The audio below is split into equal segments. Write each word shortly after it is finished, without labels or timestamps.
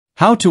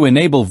How to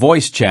enable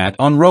voice chat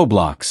on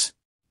Roblox.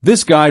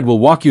 This guide will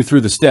walk you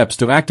through the steps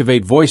to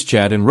activate voice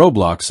chat in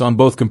Roblox on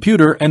both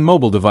computer and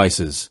mobile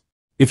devices.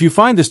 If you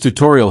find this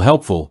tutorial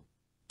helpful,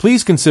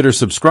 please consider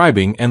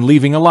subscribing and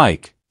leaving a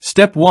like.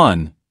 Step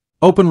 1.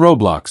 Open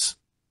Roblox.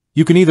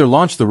 You can either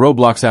launch the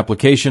Roblox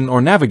application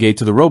or navigate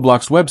to the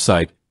Roblox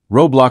website,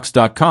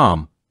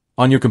 roblox.com,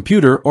 on your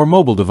computer or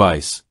mobile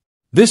device.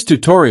 This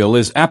tutorial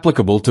is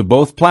applicable to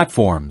both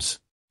platforms.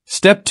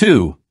 Step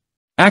 2.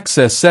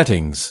 Access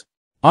settings.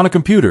 On a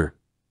computer,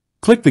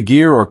 click the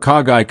gear or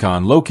cog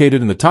icon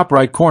located in the top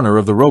right corner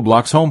of the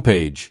Roblox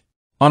homepage.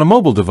 On a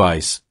mobile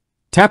device,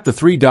 tap the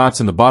three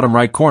dots in the bottom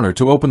right corner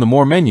to open the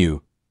More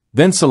menu,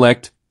 then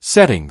select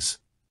Settings.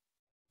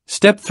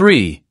 Step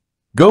 3.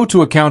 Go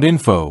to Account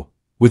Info.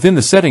 Within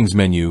the Settings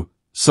menu,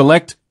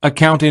 select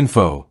Account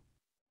Info.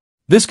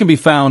 This can be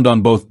found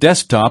on both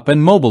desktop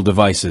and mobile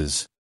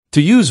devices. To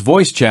use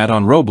voice chat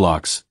on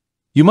Roblox,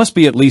 you must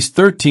be at least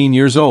 13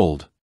 years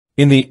old.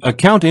 In the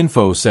Account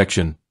Info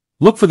section,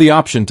 look for the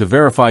option to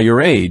verify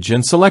your age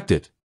and select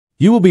it.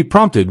 You will be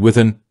prompted with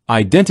an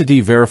Identity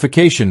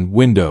Verification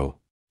window.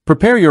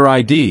 Prepare your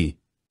ID.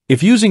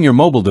 If using your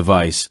mobile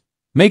device,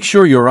 make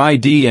sure your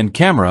ID and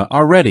camera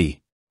are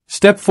ready.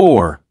 Step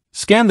 4.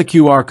 Scan the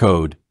QR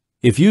code.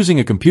 If using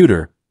a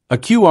computer, a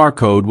QR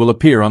code will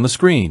appear on the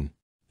screen.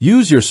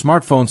 Use your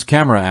smartphone's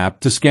camera app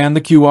to scan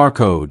the QR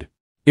code.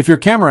 If your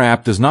camera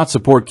app does not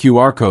support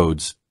QR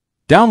codes,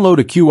 download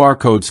a QR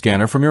code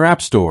scanner from your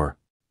app store.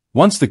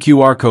 Once the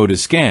QR code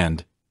is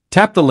scanned,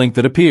 tap the link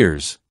that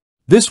appears.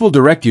 This will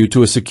direct you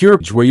to a secure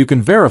page where you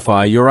can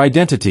verify your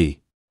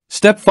identity.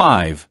 Step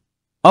 5.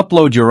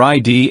 Upload your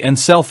ID and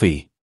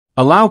selfie.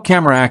 Allow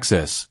camera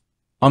access.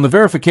 On the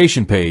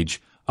verification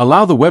page,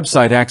 allow the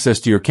website access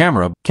to your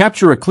camera.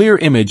 Capture a clear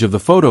image of the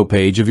photo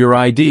page of your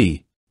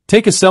ID.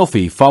 Take a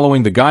selfie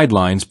following the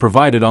guidelines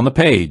provided on the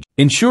page.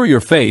 Ensure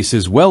your face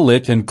is well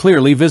lit and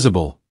clearly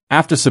visible.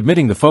 After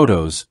submitting the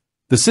photos,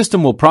 the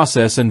system will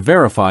process and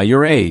verify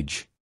your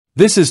age.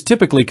 This is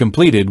typically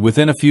completed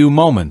within a few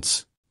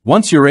moments.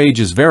 Once your age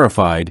is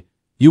verified,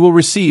 you will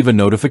receive a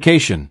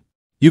notification.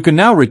 You can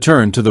now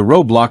return to the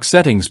Roblox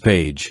settings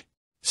page.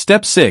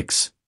 Step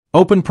 6.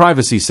 Open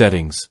Privacy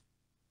Settings.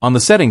 On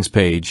the settings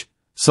page,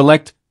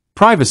 select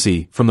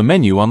Privacy from the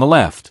menu on the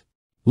left.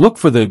 Look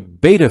for the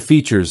Beta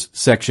Features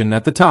section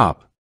at the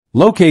top.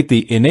 Locate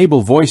the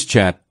Enable Voice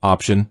Chat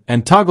option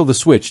and toggle the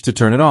switch to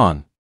turn it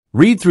on.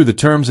 Read through the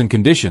terms and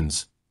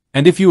conditions,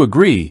 and if you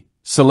agree,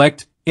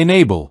 select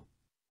Enable.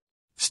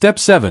 Step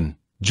 7.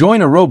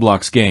 Join a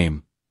Roblox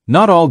game.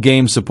 Not all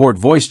games support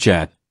voice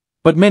chat,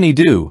 but many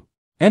do.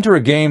 Enter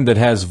a game that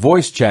has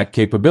voice chat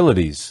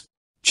capabilities.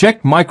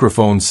 Check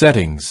microphone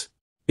settings.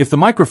 If the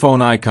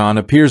microphone icon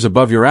appears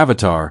above your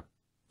avatar,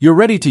 you're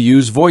ready to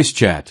use voice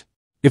chat.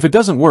 If it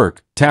doesn't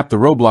work, tap the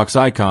Roblox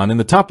icon in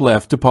the top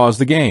left to pause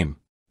the game.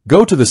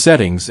 Go to the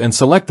settings and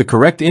select the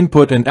correct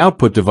input and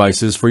output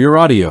devices for your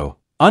audio.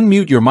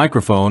 Unmute your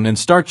microphone and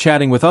start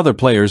chatting with other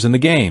players in the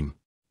game.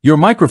 Your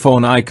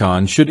microphone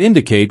icon should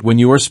indicate when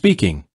you are speaking.